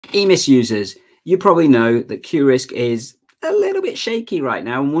EMIS users, you probably know that Qrisk is a little bit shaky right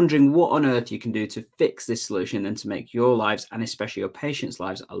now and wondering what on earth you can do to fix this solution and to make your lives, and especially your patients'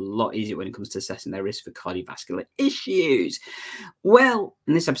 lives, a lot easier when it comes to assessing their risk for cardiovascular issues. Well,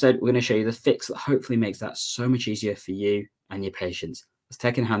 in this episode, we're going to show you the fix that hopefully makes that so much easier for you and your patients. Let's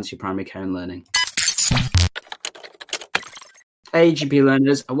take enhance your primary care and learning. Hey, GP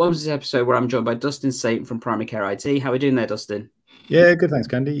learners, and welcome to this episode where I'm joined by Dustin Saint from Primary Care IT. How are we doing there, Dustin? Yeah, good, thanks,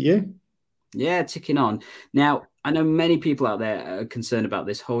 Candy. You? Yeah, ticking on. Now, I know many people out there are concerned about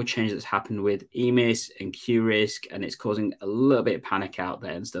this whole change that's happened with EMIS and Qrisk, and it's causing a little bit of panic out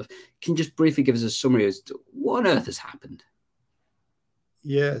there and stuff. Can you just briefly give us a summary as to what on earth has happened?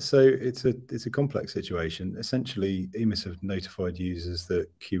 Yeah, so it's a complex situation. Essentially, EMIS have notified users that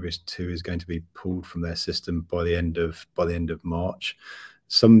Qrisk 2 is going to be pulled from their system by the end of March.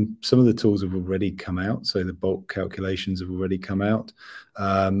 Some of the tools have already come out, so the bulk calculations have already come out,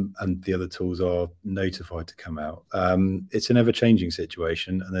 and the other tools are notified to come out. It's an ever-changing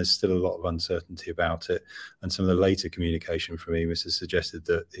situation, and there's still a lot of uncertainty about it. And some of the later communication from EMIS has suggested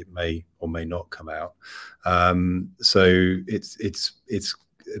that it may or may not come out. So it's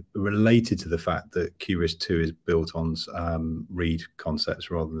related to the fact that Qrisk 2 is built on read concepts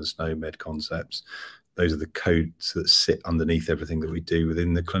rather than SNOMED concepts. Those are the codes that sit underneath everything that we do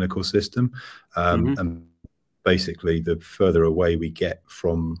within the clinical system. And basically, the further away we get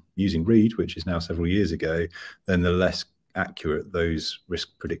from using read, which is now several years ago, then the less accurate those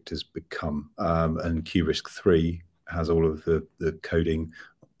risk predictors become. And Qrisk 3 has all of the coding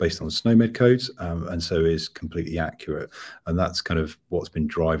based on SNOMED codes, and so is completely accurate. And that's kind of what's been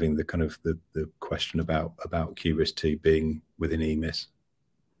driving the kind of the question about Qrisk 2 being within EMIS.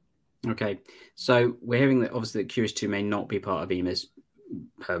 Okay, so we're hearing that obviously Qrisk 2 may not be part of EMIS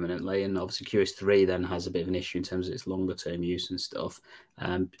permanently, and obviously Qrisk 3 then has a bit of an issue in terms of its longer term use and stuff,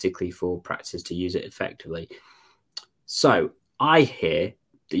 particularly for practices to use it effectively. So I hear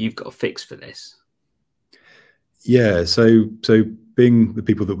that you've got a fix for this. Yeah, so being the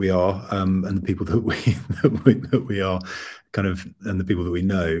people that we are, and the people that we are kind of, and the people that we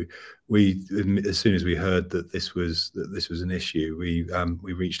know, as soon as we heard that this was an issue,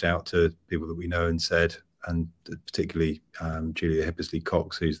 we reached out to people that we know and said, and particularly Julia Hippersley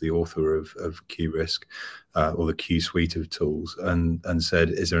Cox, who's the author of Qrisk, or the Q suite of tools, and said,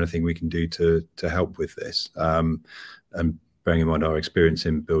 is there anything we can do to help with this? And bearing in mind our experience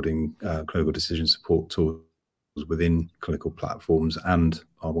in building clinical decision support tools within clinical platforms and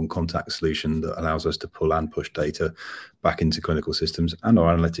our OneContact solution that allows us to pull and push data back into clinical systems and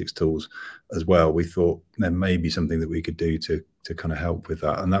our analytics tools as well, we thought there may be something that we could do to kind of help with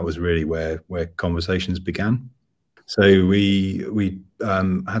that. And that was really where conversations began. So we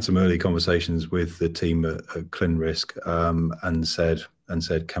had some early conversations with the team at Qrisk, and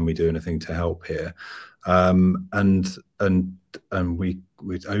said, can we do anything to help here? And we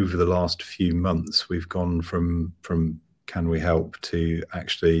over the last few months, we've gone from can we help to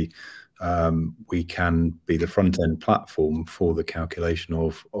actually we can be the front end platform for the calculation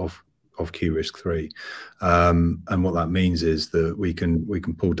of Qrisk 3, and what that means is that we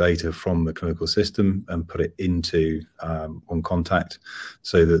can pull data from the clinical system and put it into OneContact,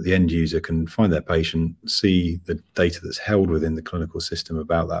 so that the end user can find their patient, see the data that's held within the clinical system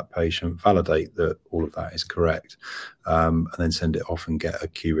about that patient, validate that all of that is correct, and then send it off and get a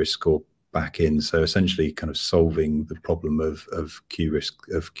Qrisk score back in. So essentially kind of solving the problem of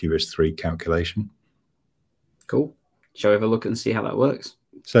Qrisk 3 calculation. Cool. Shall we have a look and see how that works?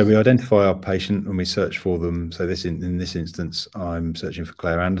 So we identify our patient and we search for them. So in this instance, I'm searching for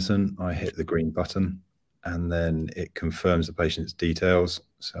Claire Anderson. I hit the green button and then it confirms the patient's details.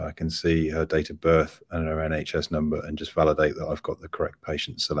 So I can see her date of birth and her NHS number and just validate that I've got the correct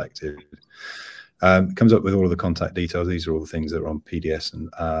patient selected. It comes up with all of the contact details. These are all the things that are on PDS,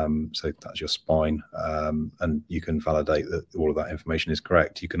 and so that's your spine, and you can validate that all of that information is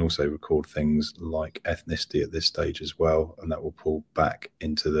correct. You can also record things like ethnicity at this stage as well, and that will pull back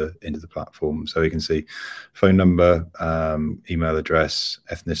into the platform. So you can see phone number, email address,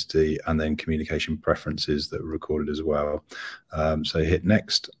 ethnicity, and then communication preferences that are recorded as well. So hit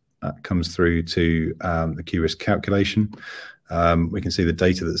next. That comes through to the Qrisk calculation. We can see the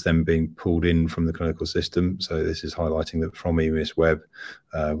data that's then being pulled in from the clinical system. So this is highlighting that from EMIS Web,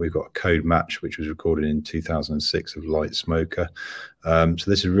 we've got a code match, which was recorded in 2006 of light smoker. So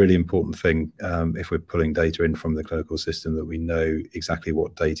this is a really important thing if we're pulling data in from the clinical system, that we know exactly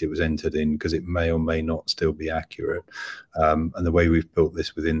what date it was entered in, because it may or may not still be accurate. And the way we've built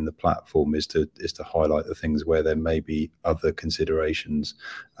this within the platform is to highlight the things where there may be other considerations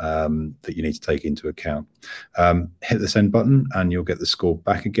that you need to take into account. Hit the send button. button and you'll get the score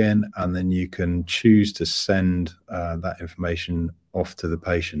back again, and then you can choose to send that information off to the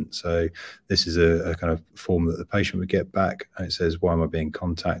patient. So this is a kind of form that the patient would get back, and it says, why am I being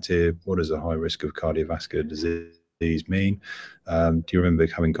contacted? What does a high risk of cardiovascular disease mean? Do you remember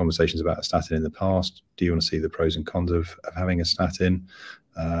having conversations about a statin in the past? Do you want to see the pros and cons of having a statin?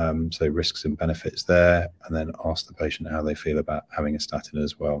 So risks and benefits there, and then ask the patient how they feel about having a statin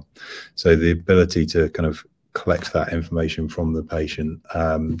as well. So the ability to kind of collect that information from the patient,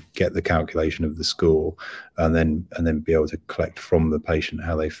 get the calculation of the score, and then be able to collect from the patient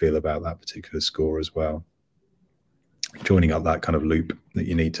how they feel about that particular score as well, joining up that kind of loop that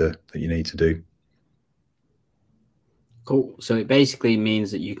you need to do. Cool. So it basically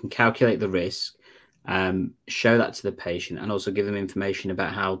means that you can calculate the risk, show that to the patient, and also give them information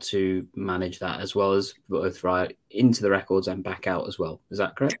about how to manage that, as well as both right into the records and back out as well. Is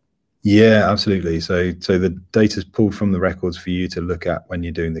that correct? Yeah, absolutely. So the data is pulled from the records for you to look at when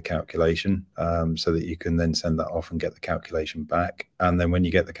you're doing the calculation, so that you can then send that off and get the calculation back. And then when you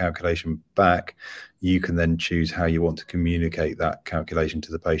get the calculation back, you can then choose how you want to communicate that calculation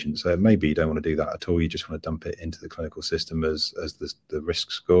to the patient. So maybe you don't want to do that at all. You just want to dump it into the clinical system as the risk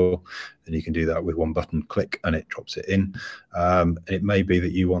score. And you can do that with one button click and it drops it in. It may be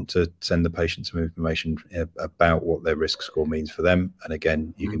that you want to send the patient some information about what their risk score means for them. And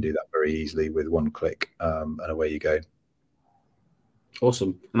again, you can do that very easily with one click, and away you go.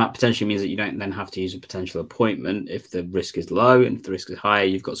 Awesome. And that potentially means that you don't then have to use a potential appointment if the risk is low, and if the risk is higher,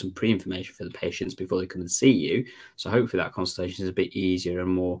 you've got some pre-information for the patients before they come and see you. So hopefully that consultation is a bit easier and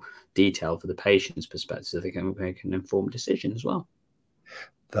more detailed for the patient's perspective, so they can make an informed decision as well.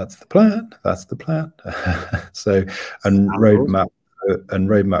 That's the plan. That's the plan. So, and roadmap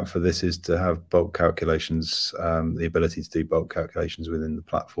for this is to have bulk calculations, the ability to do bulk calculations within the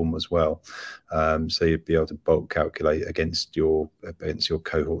platform as well. So you'd be able to bulk calculate against your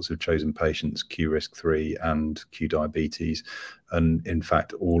cohorts of chosen patients, Qrisk 3 and Q diabetes. And in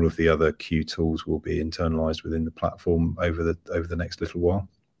fact, all of the other Q tools will be internalized within the platform over the next little while.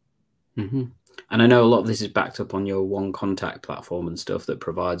 Mm-hmm. And I know a lot of this is backed up on your OneContact platform and stuff that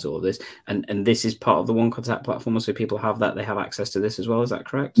provides all of this. And this is part of the OneContact platform, so people have that, they have access to this as well. Is that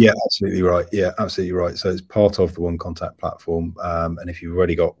correct? Yeah, absolutely right. Yeah, absolutely right. So it's part of the OneContact platform. And if you've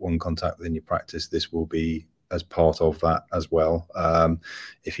already got OneContact within your practice, this will be as part of that as well.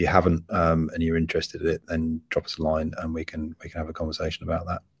 If you haven't, and you're interested in it, then drop us a line and we can have a conversation about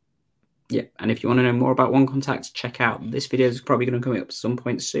that. Yeah, and if you want to know more about OneContact, check out this video. Is probably going to come up at some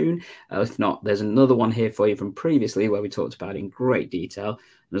point soon. If not, there's another one here for you from previously where we talked about it in great detail.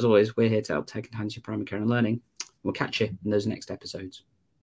 And as always, we're here to help take enhance your primary care and learning. We'll catch you in those next episodes.